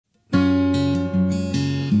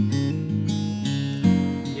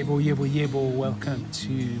Yebo, welcome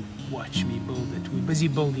to Watch Me Build It. We're busy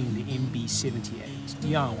building the MB78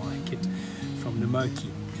 DIY kit from Namoki.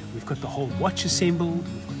 We've got the whole watch assembled,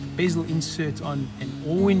 we've got the bezel insert on, and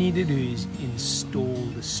all we need to do is install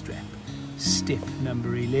the strap. Step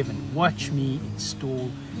number 11, watch me install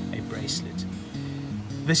a bracelet.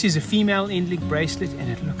 This is a female end link bracelet and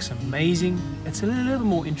it looks amazing. It's a little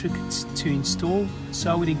more intricate to install,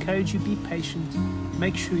 so I would encourage you, be patient,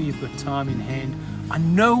 make sure you've got time in hand. I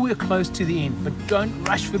know we're close to the end, but don't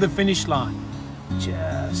rush for the finish line.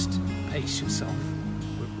 Just pace yourself.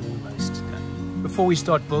 We're almost done. Before we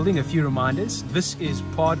start building, a few reminders. This is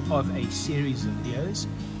part of a series of videos.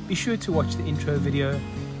 Be sure to watch the intro video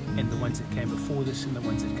and the ones that came before this and the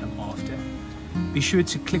ones that come after. Be sure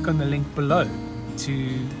to click on the link below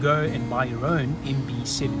to go and buy your own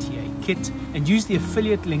MB78 kit and use the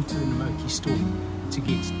affiliate link to the Namoki store to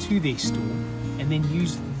get to their store, and then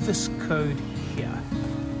use this code here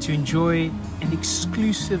to enjoy an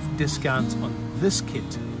exclusive discount on this kit.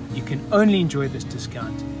 You can only enjoy this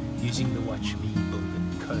discount using the Watch Me Build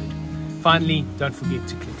It code. Finally, don't forget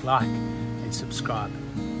to click like and subscribe.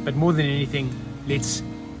 But more than anything, let's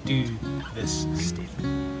do this step.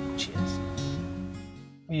 Cheers.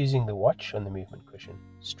 We're using the watch on the movement cushion,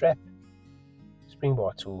 strap, spring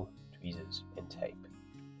bar tool, tweezers and tape,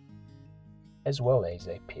 as well as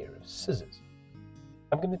a pair of scissors.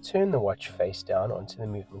 I'm going to turn the watch face down onto the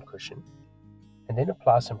movement cushion and then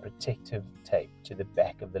apply some protective tape to the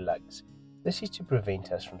back of the lugs. This is to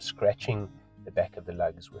prevent us from scratching the back of the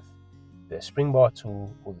lugs with the spring bar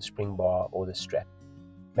tool or the spring bar or the strap.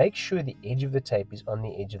 Make sure the edge of the tape is on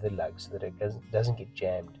the edge of the lug so that it doesn't get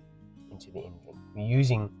jammed into the end link. We're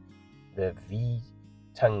using the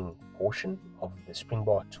V-tongue portion of the spring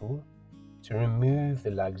bar tool to remove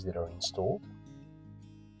the lugs that are installed.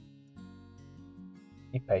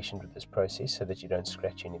 Be patient with this process so that you don't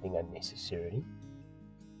scratch anything unnecessarily.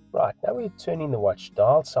 Right, now we're turning the watch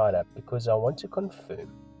dial side up because I want to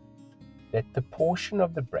confirm that the portion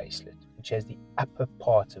of the bracelet which has the upper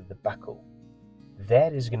part of the buckle,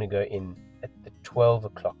 that is going to go in at the 12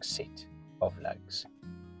 o'clock set of lugs.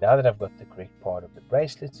 Now that I've got the correct part of the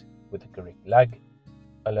bracelet with the correct lug,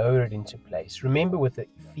 I'll lower it into place. Remember with the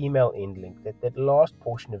female end link that last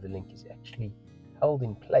portion of the link is actually held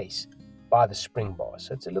in place by the spring bar,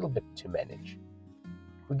 so it's a little bit to manage.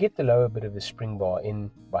 We get the lower bit of the spring bar in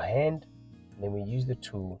by hand, and then we use the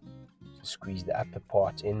tool to squeeze the upper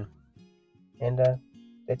part in, and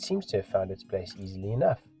that seems to have found its place easily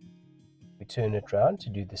enough. We turn it round to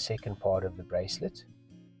do the second part of the bracelet.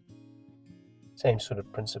 Same sort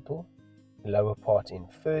of principle, the lower part in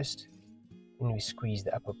first, then we squeeze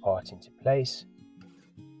the upper part into place.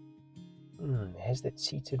 Has that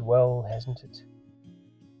seated well, hasn't it?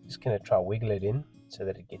 Just going to try wiggle it in so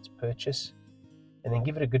that it gets purchase, and then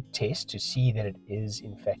give it a good test to see that it is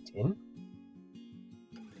in fact in.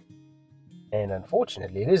 And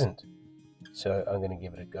unfortunately it isn't, so I'm going to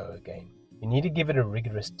give it a go again. You need to give it a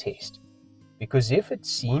rigorous test, because if it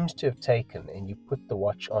seems to have taken and you put the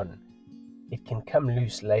watch on, it can come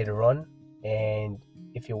loose later on, and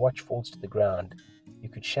if your watch falls to the ground, you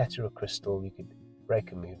could shatter a crystal, you could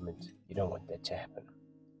break a movement. You don't want that to happen.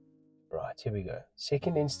 Right, here we go.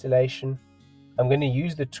 Second installation. I'm going to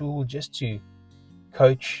use the tool just to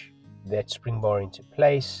coach that spring bar into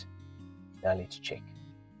place. Now let's check.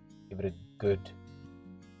 Give it a good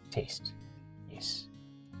test. Yes,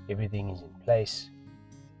 everything is in place.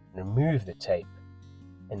 Remove the tape,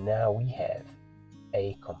 and now we have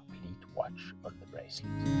a complete watch on the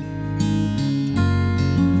bracelet.